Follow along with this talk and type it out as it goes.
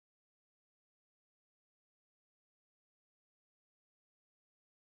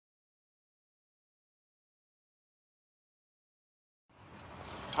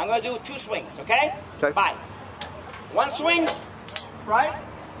I'm going to do 2 swings, okay? Okay. Bye. 1 swing, right?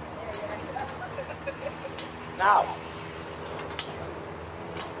 Now.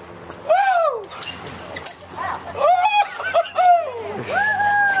 Woo!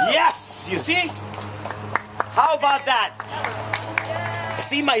 Yes, you see? How about that?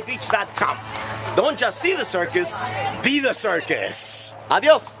 SeeMyBeach.com. Don't just see the circus, be the circus.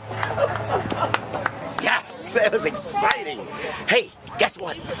 Adios. Yes, it was exciting. Hey, guess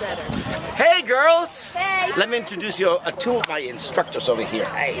what? Hey, girls. Hey. Let me introduce you to 2 of my instructors over here.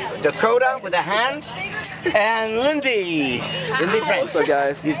 Dakota with a hand and Lindy. Lindy French. So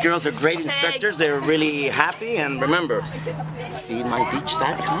guys, these girls are great instructors. They're really happy. And remember,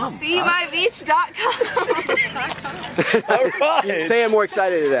 SeeMyBeach.com. SeeMyBeach.com. All right. say I'm more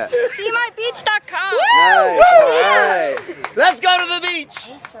excited than that. SeeMyBeach.com. Nice. All right. Let's go to the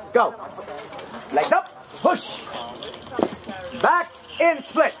beach. Go. Legs up. Push. Back in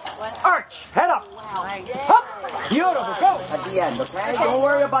split. Arch. Head up. Up. Beautiful. Go. At the end, okay? Don't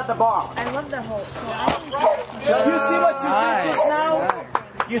worry about the ball. I love the whole. You see what you did just now?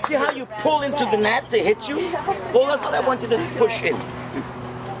 You see how you pull into the net to hit you? Well, that's what I want you to push in.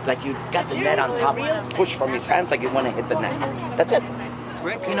 Like you got the net on top. Push from his hands like you want to hit the net. That's it.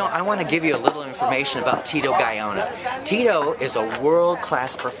 Rick, you know, I want to give you a little information about Tito Gaona. Tito is a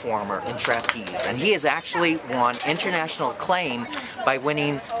world-class performer in trapeze, and he has actually won international acclaim by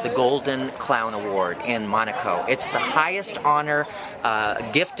winning the Golden Clown Award in Monaco. It's the highest honor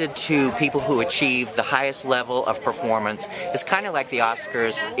gifted to people who achieve the highest level of performance. It's kind of like the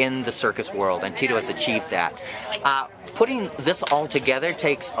Oscars in the circus world, and Tito has achieved that. Putting this all together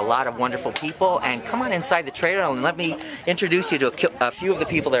takes a lot of wonderful people, and come on inside the trailer and let me introduce you to a few of the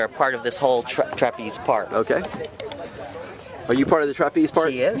people that are part of this whole trapeze part. Okay. Are you part of the trapeze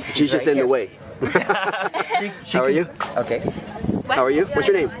part? She is. She's just in the way. How are you? Okay. How are you? What's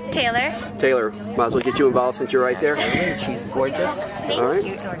your name? Taylor. Taylor. Might as well get you involved since you're right there. She's gorgeous. All right.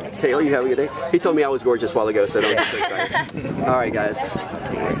 Taylor, you have a good day. He told me I was gorgeous a while ago, so don't get so excited. All right, guys.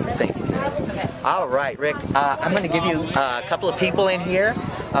 Thanks, Tito. All right, Rick. I'm going to give you a couple of people in here.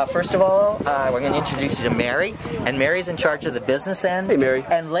 First of all, we're going to introduce you to Mary, and Mary's in charge of the business end. Hey, Mary.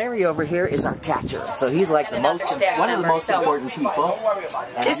 And Larry over here is our catcher, so he's like the one of the most important people.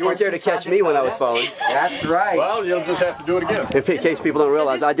 You weren't there to catch me when I was falling. That's right. Well, you'll just have to do it again. In case people don't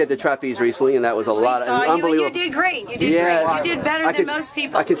realize, I did the trapeze recently, and that was a lot of unbelievable. You did great. You did great. You did better than most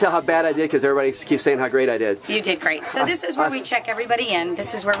people. I can tell how bad I did because everybody keeps saying how great I did. You did great. So this is where we check everybody in.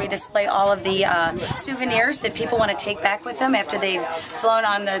 This is where we display all of the souvenirs that people want to take back with them after they've flown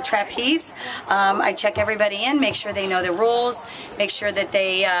on the trapeze. I check everybody in, make sure they know the rules, make sure that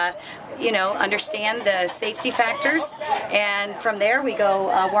they understand the safety factors, and from there we go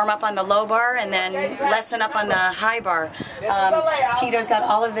warm up on the low bar and then lesson up on the high bar. Tito's got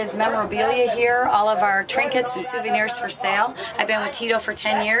all of his memorabilia here, all of our trinkets and souvenirs for sale. I've been with Tito for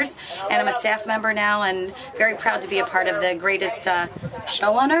 10 years and I'm a staff member now and very proud to be a part of the greatest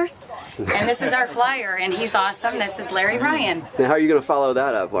show on earth. And this is our flyer, and he's awesome. This is Larry Ryan. Now, how are you going to follow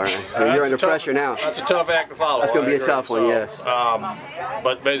that up, Larry? You're under pressure now. That's a tough act to follow. That's going to be a tough one, yes.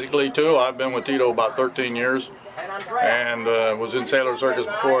 But basically, too, I've been with Tito about 13 years. And was in Sailor Circus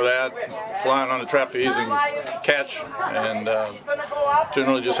before that, flying on the trapeze and catch, and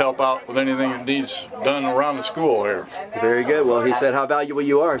generally just help out with anything that needs done around the school here. Very good. Well, he said how valuable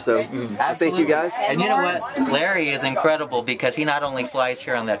you are, so thank you guys. And you know what? Larry is incredible because he not only flies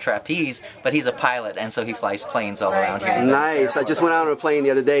here on that trapeze, but he's a pilot, and so he flies planes all around here. Nice. I just went out on a plane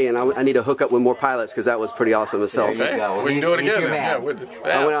the other day, and I need to hook up with more pilots because that was pretty awesome myself. Okay. We can do it again. Yeah, I went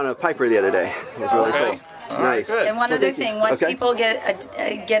out on a Piper the other day. It was really cool. Nice. And one other thing, once people get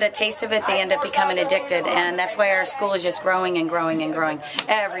a taste of it, they end up becoming addicted, and that's why our school is just growing and growing and growing.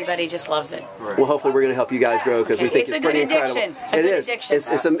 Everybody just loves it. Well, hopefully we're going to help you guys grow because we think it's pretty incredible. It is.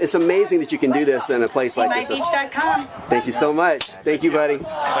 It's amazing that you can do this in a place like this. SeeMyBeach.com. Thank you so much. Thank you, buddy.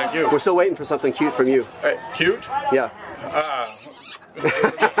 Thank you. We're still waiting for something cute from you. Hey, cute? Yeah.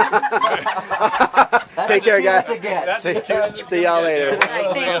 Take care, guys. See y'all later.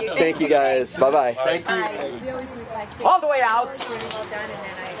 Thank you, guys. Bye-bye. Thank you. All the way out.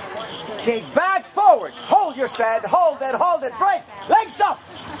 Kick back, forward. Hold your set. Hold it, break. Legs up.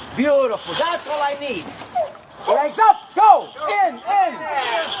 Beautiful. That's all I need. Legs up. Go. In.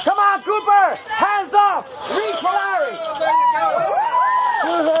 Come on, Cooper. Hands off. Reach for Larry.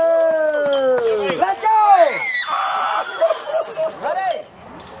 Woohoo. Let's go. Ready?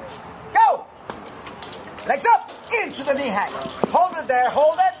 Go. Legs up. Into the knee hang. Hold it there.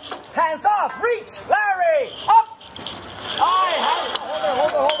 Hold it. Hands off. Reach. Larry. Up. I have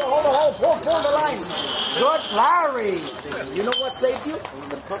Hold the line. Good, Larry. You know what saved you?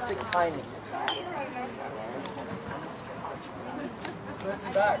 The perfect timing.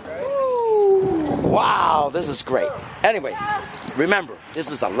 Wow, this is great. Anyway, remember, this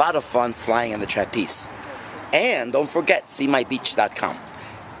is a lot of fun flying on the trapeze. And don't forget, seemybeach.com.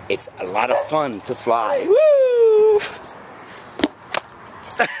 It's a lot of fun to fly. Woo!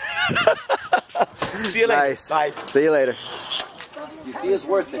 See you later. Nice. Bye. See you later. You see, it's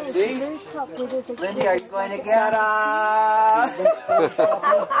worth it. See? Lindy, are you going to get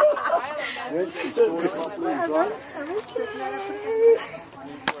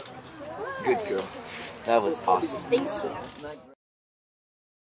Good girl. That was awesome. Thank you.